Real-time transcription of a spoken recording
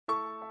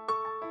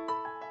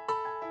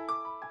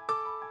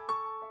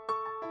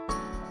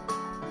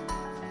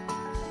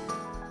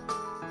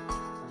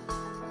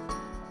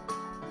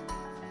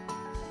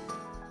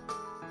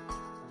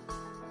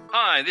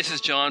Hi, this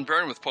is John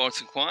Byrne with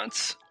Poets and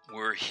Quants.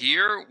 We're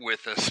here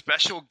with a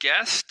special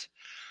guest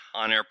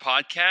on our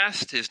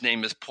podcast. His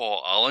name is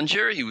Paul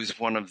Ollinger. He was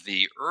one of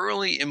the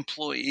early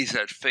employees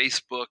at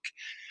Facebook,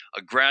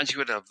 a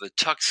graduate of the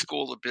Tuck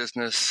School of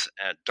Business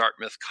at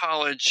Dartmouth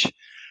College.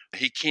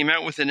 He came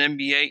out with an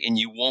MBA, and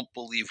you won't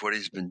believe what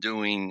he's been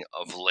doing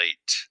of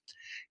late.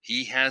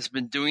 He has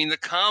been doing the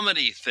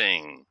comedy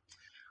thing.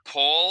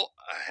 Paul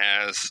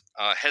has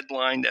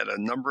headlined at a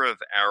number of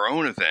our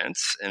own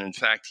events, and in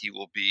fact, he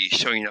will be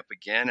showing up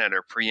again at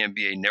our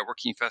pre-MBA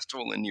Networking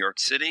Festival in New York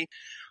City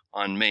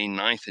on May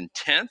 9th and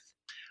 10th.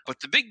 But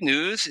the big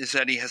news is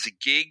that he has a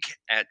gig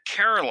at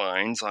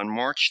Caroline's on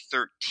March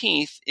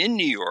 13th in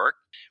New York,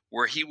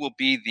 where he will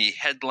be the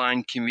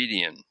headline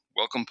comedian.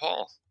 Welcome,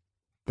 Paul.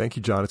 Thank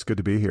you, John. It's good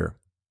to be here.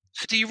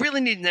 So do you really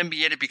need an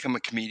MBA to become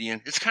a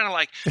comedian? It's kind of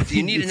like, do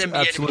you need an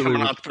MBA to become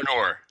an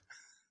entrepreneur?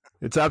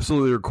 It's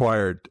absolutely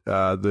required.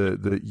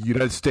 The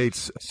United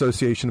States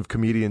Association of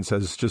Comedians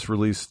has just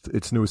released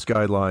its newest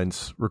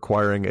guidelines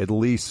requiring at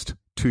least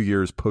 2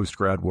 years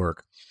post-grad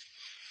work.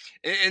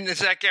 And does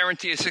that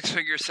guarantee a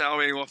six-figure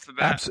salary off the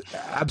bat?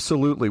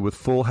 Absolutely, with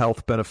full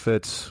health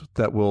benefits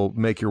that will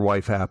make your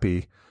wife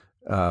happy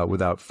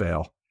without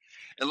fail.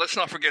 And let's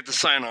not forget the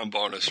sign-on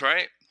bonus,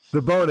 right?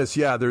 The bonus,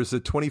 yeah, there's a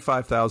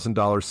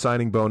 $25,000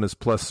 signing bonus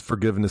plus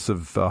forgiveness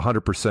of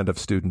 100% of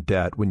student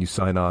debt when you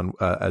sign on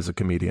as a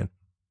comedian.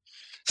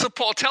 So,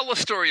 Paul, tell a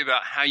story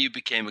about how you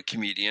became a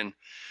comedian,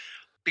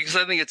 because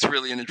I think it's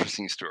really an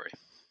interesting story.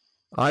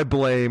 I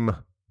blame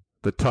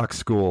the Tuck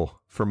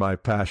School for my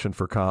passion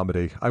for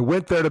comedy. I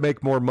went there to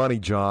make more money,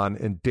 John,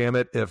 and damn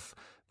it, if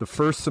the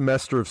first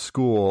semester of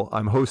school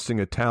I'm hosting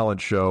a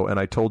talent show and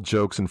I told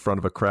jokes in front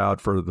of a crowd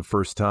for the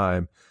first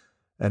time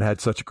and had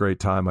such a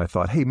great time, I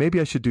thought, hey, maybe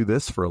I should do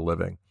this for a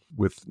living,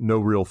 with no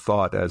real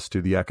thought as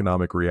to the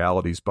economic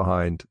realities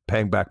behind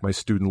paying back my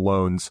student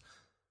loans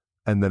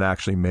and then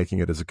actually making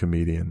it as a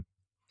comedian.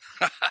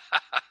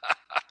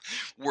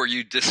 Were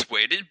you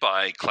dissuaded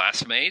by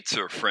classmates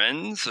or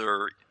friends,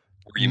 or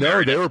were you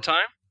married at the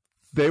time?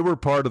 They were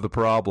part of the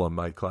problem,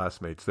 my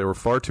classmates. They were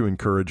far too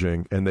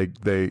encouraging, and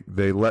they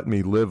let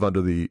me live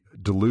under the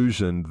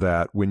delusion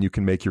that when you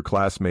can make your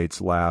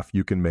classmates laugh,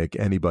 you can make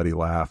anybody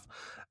laugh.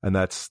 And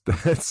that's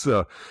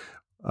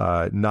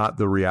not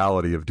the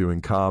reality of doing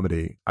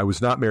comedy. I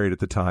was not married at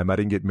the time. I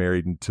didn't get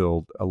married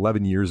until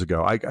 11 years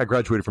ago. I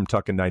graduated from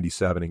Tuck in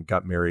 97 and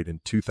got married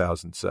in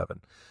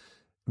 2007.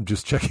 I'm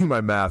just checking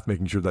my math,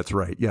 making sure that's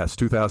right. Yes,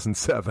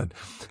 2007.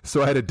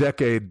 So I had a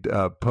decade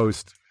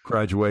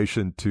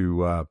post-graduation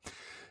to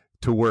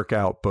work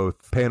out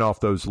both paying off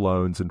those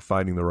loans and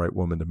finding the right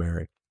woman to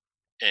marry.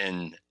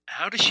 And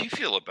how does she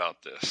feel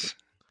about this?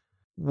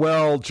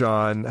 Well,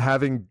 John,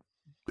 having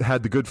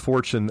had the good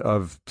fortune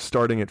of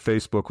starting at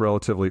Facebook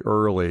relatively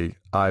early,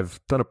 I've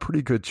done a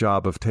pretty good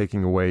job of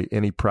taking away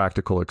any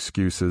practical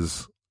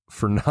excuses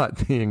for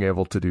not being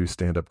able to do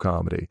stand-up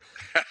comedy.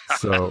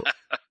 So,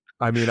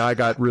 I mean, I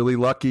got really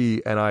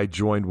lucky and I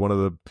joined one of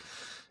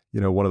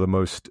the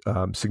most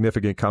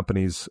significant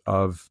companies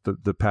of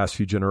the past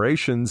few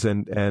generations,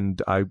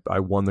 and I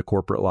won the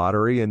corporate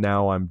lottery, and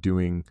now I'm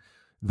doing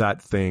that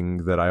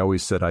thing that I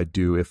always said I'd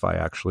do if I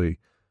actually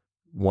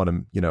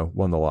won the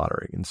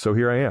lottery. And so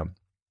here I am.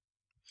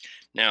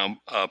 Now,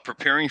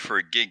 preparing for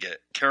a gig at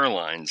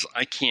Caroline's,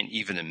 I can't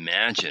even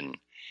imagine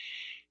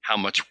how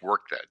much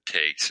work that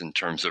takes in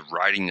terms of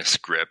writing a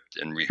script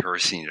and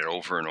rehearsing it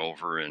over and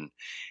over and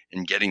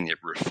getting it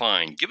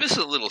refined. Give us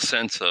a little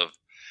sense of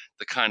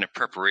the kind of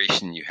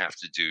preparation you have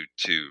to do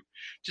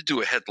to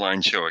do a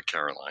headline show at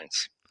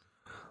Caroline's.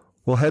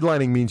 Well,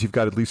 headlining means you've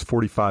got at least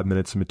 45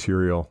 minutes of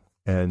material.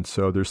 And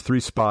so there's 3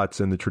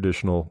 spots in the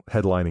traditional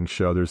headlining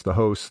show. There's the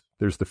host,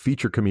 there's the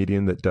feature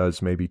comedian that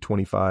does maybe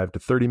 25 to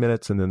 30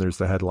 minutes, and then there's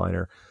the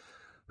headliner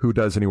who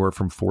does anywhere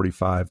from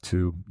 45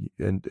 to,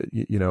 and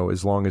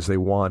as long as they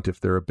want if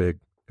they're a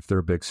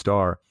big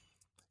star.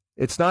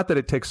 It's not that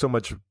it takes so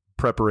much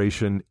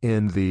preparation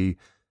in the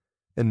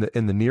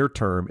near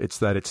term, it's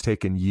that it's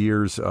taken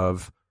years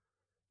of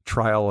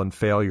trial and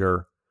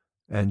failure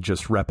and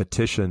just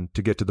repetition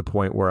to get to the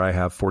point where I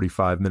have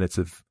 45 minutes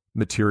of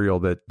material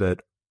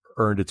that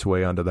earned its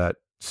way onto that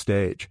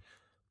stage.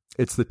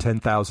 It's the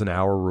 10,000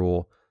 hour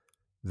rule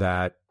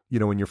that,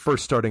 when you're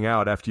first starting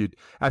out, after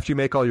you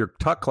make all your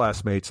Tuck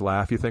classmates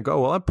laugh, you think,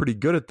 oh, well, I'm pretty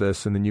good at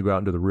this. And then you go out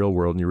into the real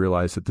world and you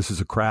realize that this is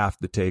a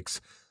craft that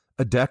takes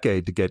a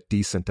decade to get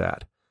decent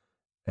at.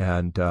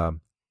 And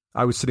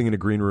I was sitting in a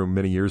green room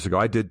many years ago.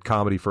 I did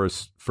comedy for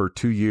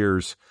 2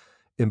 years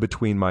in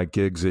between my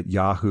gigs at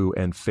Yahoo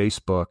and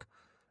Facebook.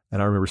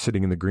 And I remember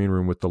sitting in the green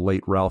room with the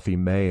late Ralphie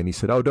May, and he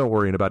said, oh, don't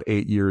worry, in about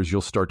 8 years, you'll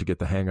start to get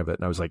the hang of it.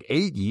 And I was like,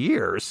 8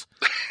 years?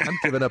 I'm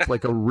giving up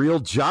like a real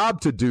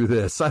job to do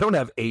this. I don't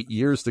have 8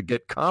 years to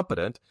get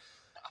competent,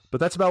 but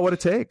that's about what it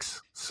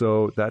takes.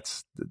 So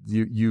that's,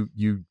 you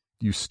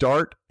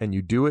start and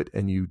you do it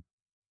and you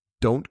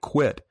don't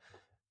quit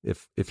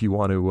if you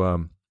want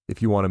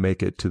to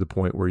make it to the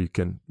point where you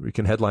can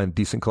headline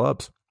decent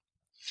clubs.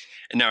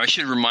 And now I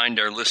should remind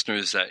our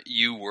listeners that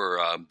you were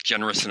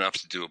generous enough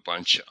to do a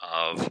bunch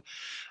of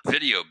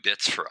video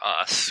bits for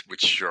us,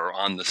 which are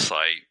on the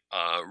site.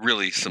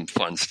 Really some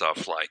fun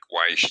stuff like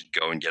why you should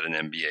go and get an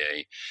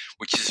MBA,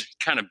 which is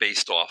kind of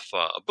based off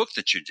a book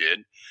that you did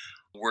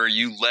where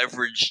you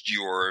leveraged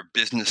your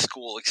business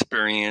school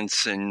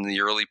experience in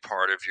the early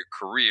part of your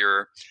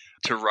career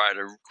to write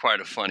quite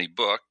a funny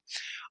book.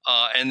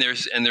 And there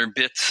are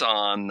bits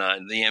on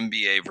the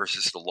MBA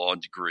versus the law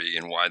degree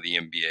and why the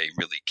MBA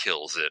really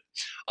kills it,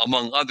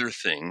 among other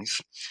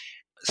things.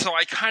 So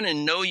I kind of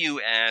know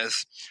you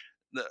as,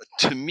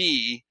 to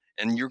me,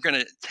 and you're going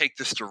to take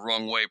this the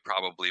wrong way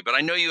probably, but I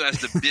know you as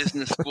the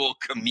business school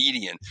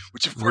comedian,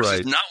 which of course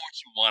is not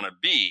what you want to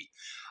be.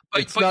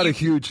 It's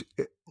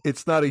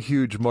not a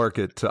huge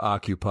market to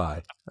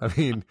occupy. I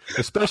mean,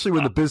 especially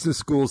when the business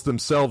schools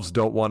themselves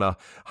don't want to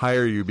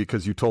hire you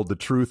because you told the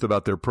truth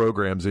about their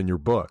programs in your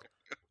book.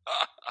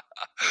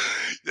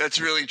 That's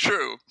really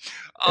true.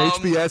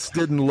 HBS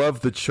didn't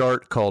love the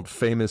chart called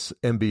Famous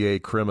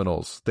MBA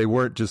Criminals. They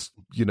weren't just,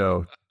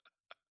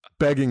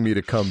 begging me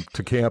to come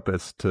to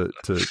campus to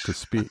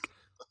speak.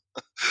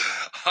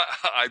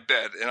 I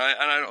bet. And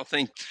I don't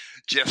think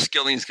Jeff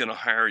Skilling's going to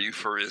hire you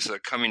for his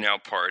coming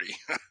out party.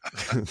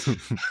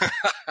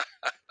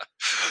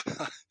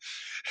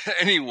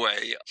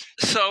 Anyway,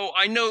 so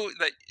I know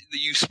that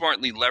you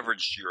smartly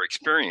leveraged your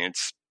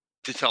experience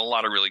to tell a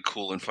lot of really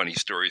cool and funny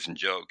stories and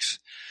jokes.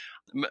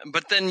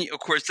 But then, of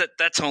course,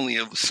 that's only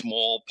a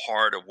small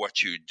part of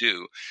what you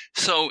do.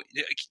 So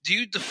do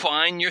you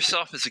define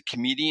yourself as a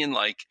comedian?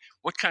 Like,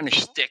 what kind of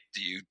shtick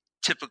do you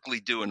typically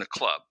do in a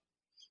club?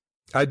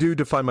 I do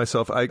define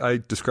myself. I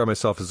describe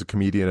myself as a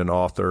comedian and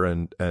author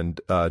and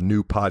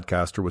new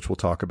podcaster, which we'll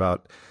talk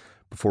about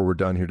before we're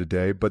done here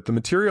today. But the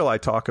material I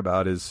talk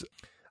about is,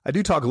 I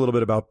do talk a little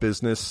bit about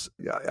business.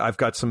 I've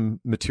got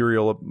some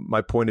material.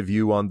 My point of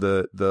view on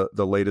the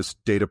latest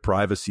data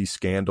privacy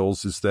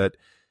scandals is that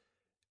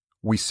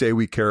we say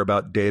we care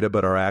about data,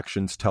 but our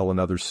actions tell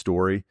another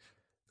story.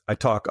 I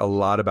talk a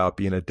lot about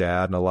being a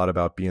dad and a lot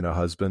about being a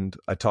husband.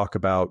 I talk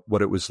about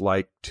what it was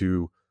like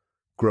to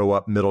grow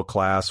up middle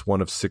class,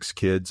 one of 6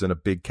 kids in a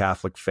big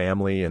Catholic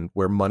family, and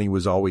where money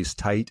was always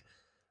tight.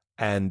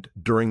 And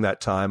during that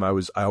time, I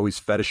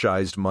always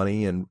fetishized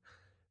money and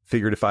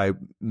figured if I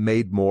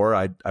made more,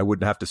 I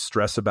wouldn't have to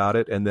stress about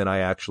it. And then I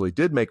actually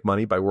did make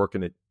money by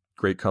working at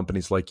great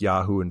companies like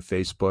Yahoo and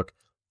Facebook.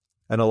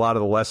 And a lot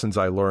of the lessons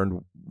I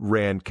learned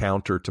ran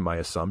counter to my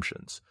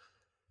assumptions.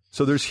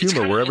 So there's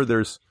humor wherever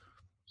there's.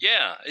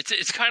 Yeah,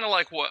 it's kind of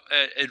like what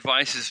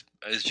advice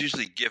is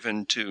usually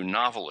given to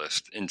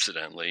novelists,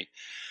 incidentally.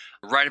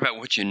 Write about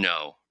what you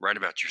know, write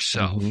about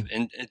yourself.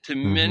 Mm-hmm. And to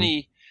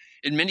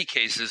in many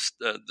cases,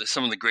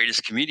 some of the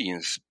greatest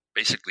comedians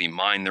basically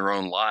mine their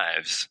own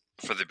lives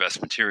for the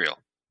best material.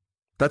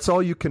 That's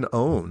all you can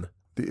own.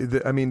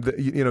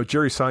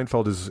 Jerry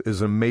Seinfeld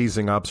is an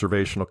amazing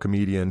observational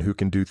comedian who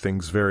can do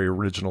things very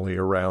originally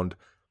around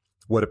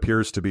what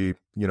appears to be,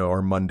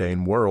 our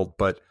mundane world.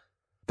 But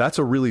that's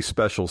a really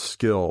special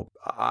skill.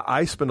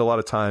 I spend a lot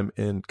of time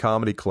in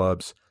comedy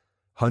clubs,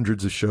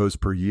 hundreds of shows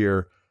per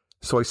year.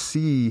 So I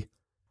see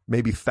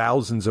maybe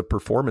thousands of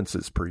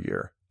performances per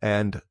year.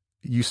 And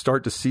you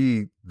start to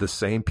see the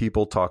same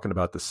people talking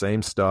about the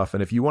same stuff.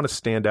 And if you want to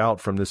stand out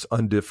from this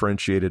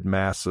undifferentiated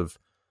mass of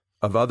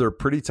other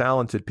pretty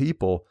talented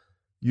people,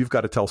 you've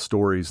got to tell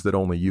stories that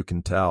only you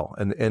can tell.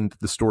 And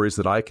the stories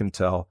that I can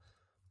tell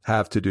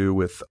have to do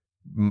with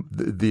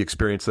the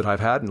experience that I've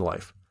had in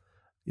life.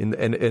 And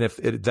if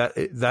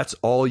that's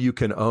all you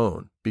can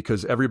own,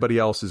 because everybody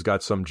else has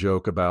got some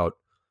joke about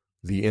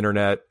the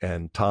internet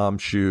and Tom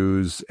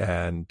shoes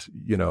and,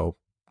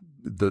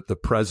 the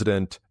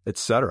president,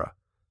 etc.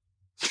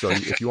 So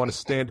if you want to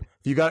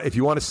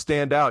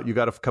stand out, you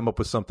got to come up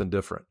with something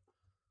different.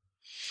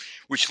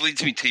 Which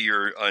leads me to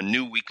your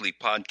new weekly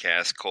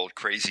podcast called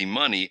Crazy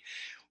Money,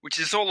 which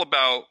is all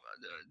about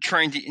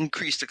trying to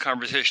increase the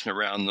conversation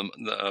around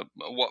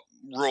what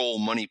role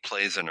money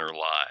plays in our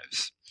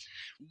lives.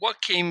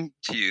 What came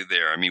to you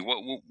there? I mean,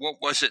 what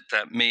was it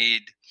that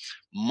made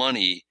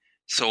money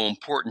so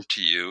important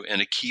to you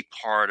and a key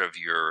part of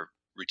your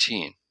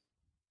routine?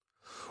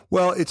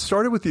 Well, it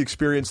started with the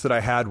experience that I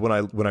had when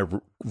I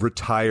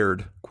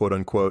retired, quote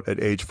unquote,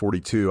 at age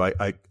 42.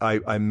 I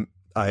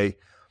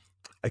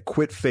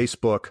quit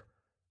Facebook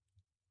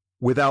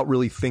without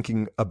really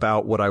thinking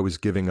about what I was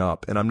giving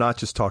up. And I'm not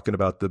just talking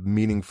about the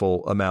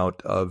meaningful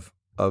amount of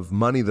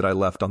money that I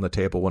left on the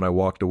table when I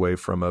walked away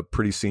from a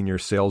pretty senior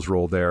sales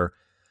role there.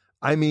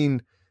 I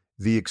mean,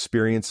 the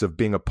experience of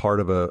being a part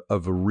of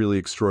a really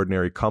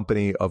extraordinary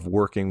company, of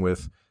working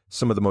with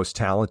some of the most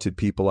talented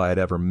people I had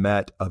ever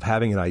met, of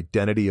having an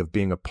identity of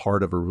being a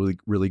part of a really,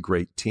 really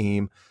great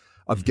team,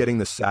 of getting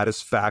the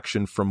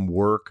satisfaction from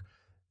work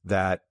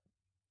that,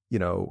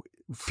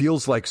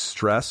 feels like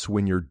stress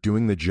when you're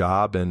doing the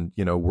job and,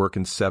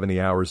 working 70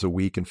 hours a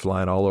week and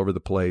flying all over the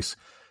place.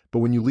 But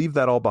when you leave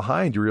that all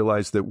behind, you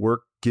realize that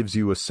work gives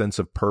you a sense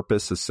of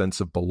purpose, a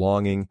sense of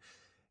belonging.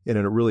 And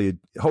it really,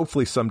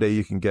 hopefully someday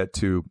you can get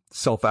to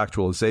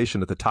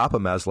self-actualization at the top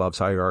of Maslow's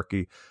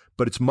hierarchy.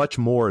 but it's much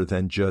more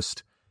than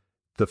just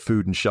the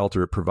food and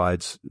shelter it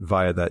provides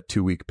via that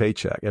 2-week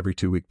paycheck, every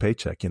 2-week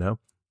paycheck,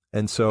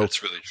 And so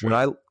that's really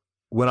true.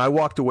 When I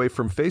walked away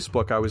from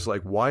Facebook, I was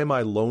like, why am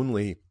I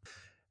lonely?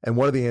 And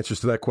one of the answers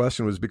to that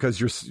question was because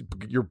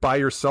you're by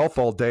yourself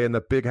all day in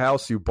the big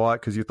house you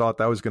bought because you thought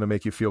that was going to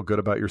make you feel good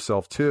about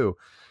yourself too.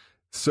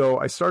 So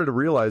I started to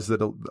realize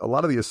that a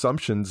lot of the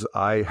assumptions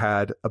I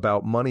had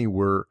about money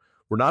were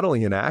not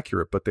only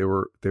inaccurate, but they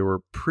were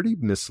pretty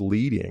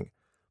misleading.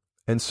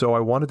 And so I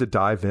wanted to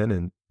dive in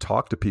and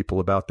talk to people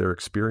about their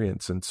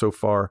experience. And so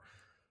far,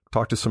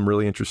 talked to some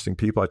really interesting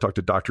people. I talked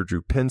to Dr.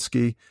 Drew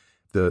Pinsky,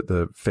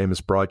 the famous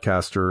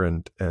broadcaster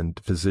and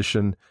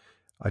physician.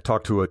 I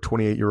talked to a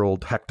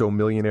 28-year-old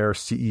hectomillionaire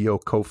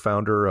CEO,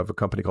 co-founder of a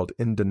company called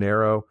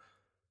Indinero,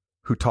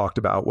 who talked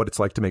about what it's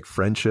like to make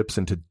friendships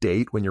and to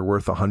date when you're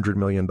worth $100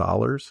 million.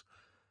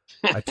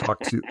 I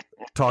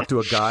talked to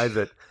a guy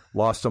that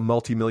lost a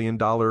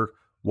multi-million-dollar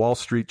Wall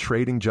Street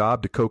trading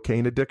job to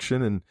cocaine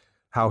addiction and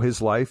how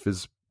his life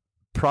is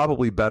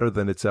probably better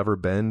than it's ever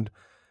been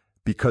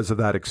because of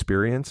that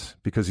experience,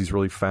 because he's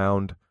really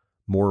found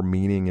more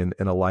meaning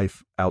in a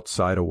life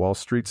outside of Wall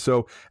Street.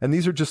 So, and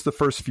these are just the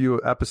first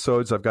few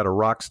episodes. I've got a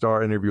rock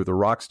star interview with a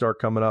rock star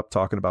coming up,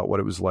 talking about what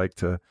it was like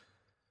to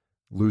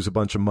lose a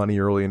bunch of money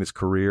early in his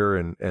career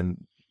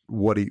and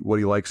what he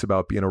likes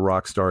about being a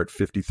rock star at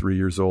 53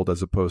 years old,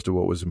 as opposed to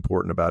what was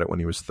important about it when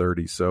he was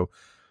 30. So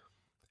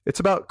it's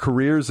about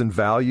careers and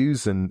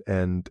values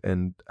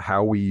and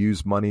how we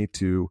use money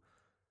to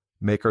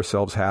make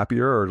ourselves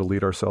happier or to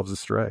lead ourselves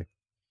astray.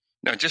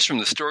 Now, just from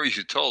the stories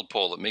you told,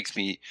 Paul, it makes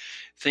me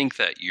think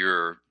that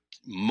you're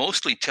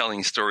mostly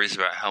telling stories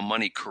about how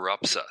money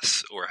corrupts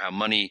us or how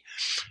money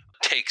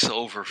takes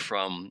over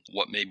from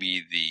what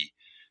maybe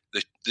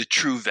the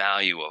true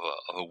value of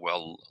a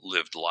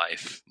well-lived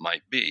life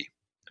might be.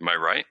 Am I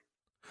right?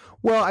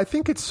 Well, I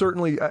think it's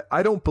certainly,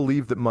 I don't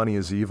believe that money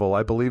is evil.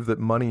 I believe that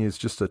money is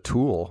just a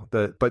tool,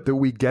 but that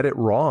we get it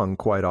wrong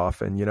quite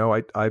often.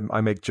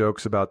 I make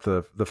jokes about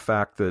the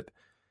fact that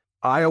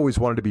I always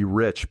wanted to be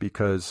rich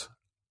because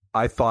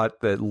I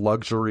thought that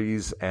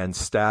luxuries and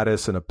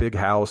status and a big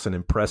house and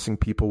impressing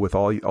people with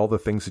all the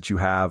things that you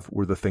have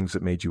were the things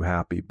that made you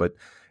happy. But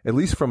at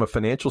least from a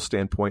financial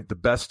standpoint, the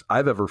best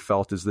I've ever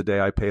felt is the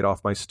day I paid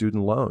off my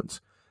student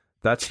loans.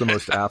 That's the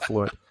most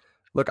affluent.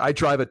 Look, I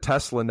drive a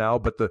Tesla now,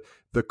 but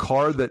the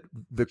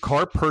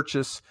car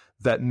purchase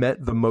that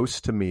meant the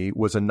most to me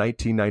was a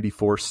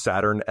 1994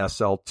 Saturn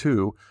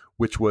SL2,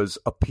 which was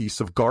a piece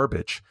of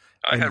garbage.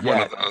 I had one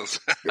of those.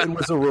 It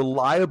was a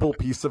reliable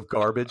piece of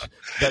garbage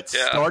that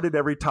started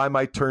every time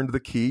I turned the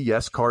key.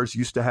 Yes, cars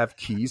used to have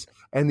keys,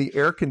 and the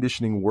air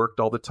conditioning worked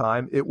all the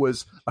time. It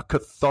was a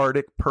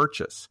cathartic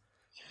purchase.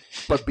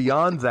 But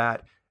beyond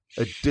that,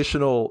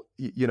 additional,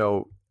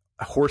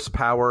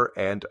 horsepower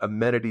and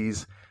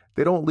amenities,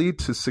 they don't lead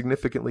to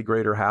significantly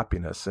greater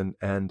happiness.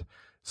 And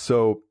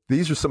so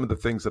these are some of the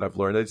things that I've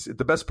learned. It's,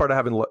 the best part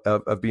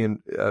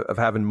of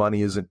having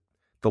money isn't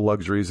the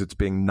luxuries; it's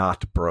being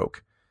not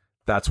broke.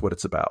 That's what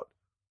it's about.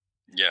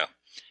 Yeah.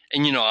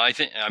 And,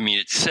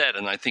 it's said,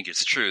 and I think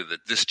it's true,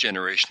 that this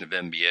generation of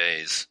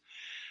MBAs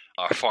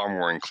are far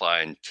more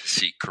inclined to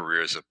seek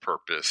careers of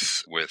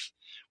purpose with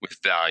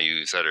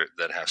values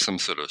that have some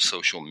sort of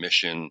social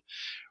mission.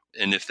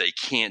 And if they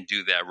can't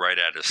do that right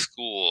out of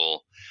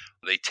school,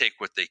 they take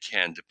what they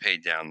can to pay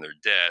down their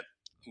debt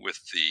with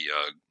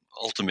the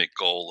ultimate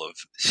goal of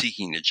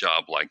seeking a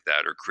job like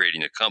that or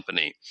creating a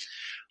company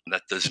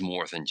that does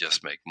more than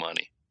just make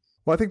money.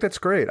 Well, I think that's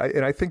great.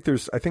 I think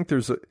there's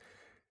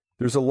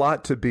a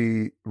lot to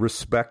be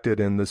respected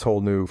in this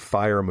whole new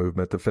FIRE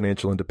movement, the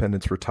financial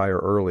independence, retire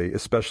early,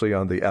 especially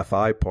on the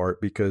FI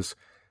part, because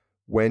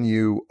when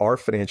you are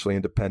financially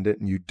independent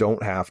and you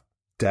don't have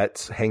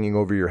debts hanging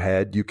over your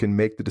head, you can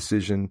make the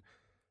decision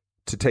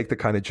to take the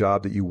kind of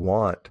job that you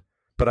want.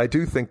 But I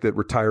do think that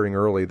retiring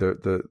early,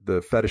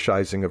 the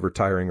fetishizing of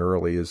retiring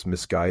early is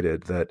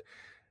misguided, that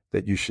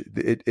you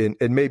should,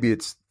 and maybe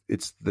it's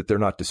that they're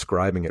not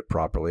describing it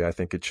properly. I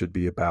think it should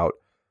be about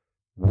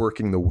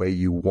working the way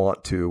you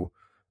want to,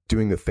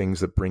 doing the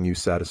things that bring you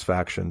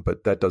satisfaction,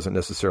 but that doesn't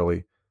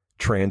necessarily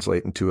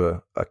translate into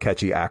a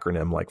catchy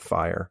acronym like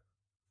FIRE.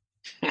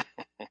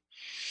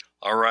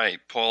 All right,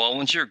 Paul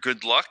Ollinger,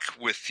 good luck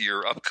with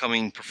your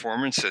upcoming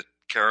performance at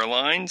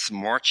Caroline's,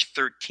 March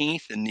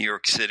 13th in New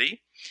York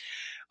City.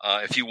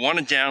 If you want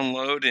to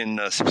download and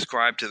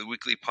subscribe to the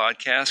weekly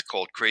podcast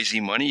called Crazy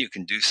Money, you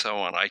can do so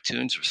on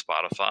iTunes or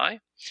Spotify.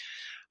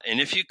 And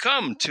if you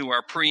come to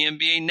our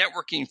pre-MBA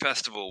networking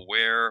festival,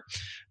 where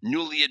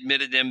newly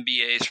admitted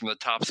MBAs from the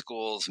top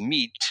schools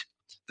meet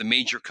the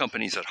major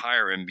companies that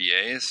hire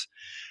MBAs,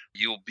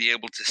 you'll be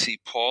able to see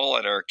Paul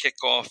at our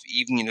kickoff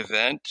evening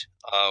event,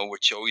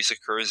 which always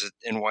occurs at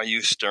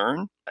NYU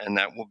Stern, and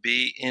that will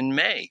be in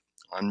May,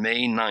 on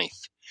May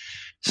 9th.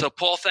 So,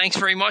 Paul, thanks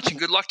very much, and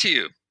good luck to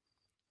you.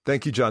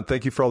 Thank you, John.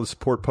 Thank you for all the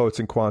support Poets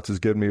and Quants has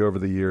given me over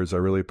the years. I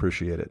really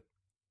appreciate it.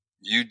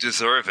 You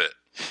deserve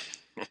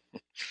it.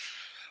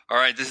 All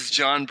right, this is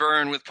John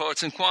Byrne with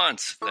Poets and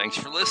Quants. Thanks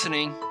for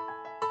listening.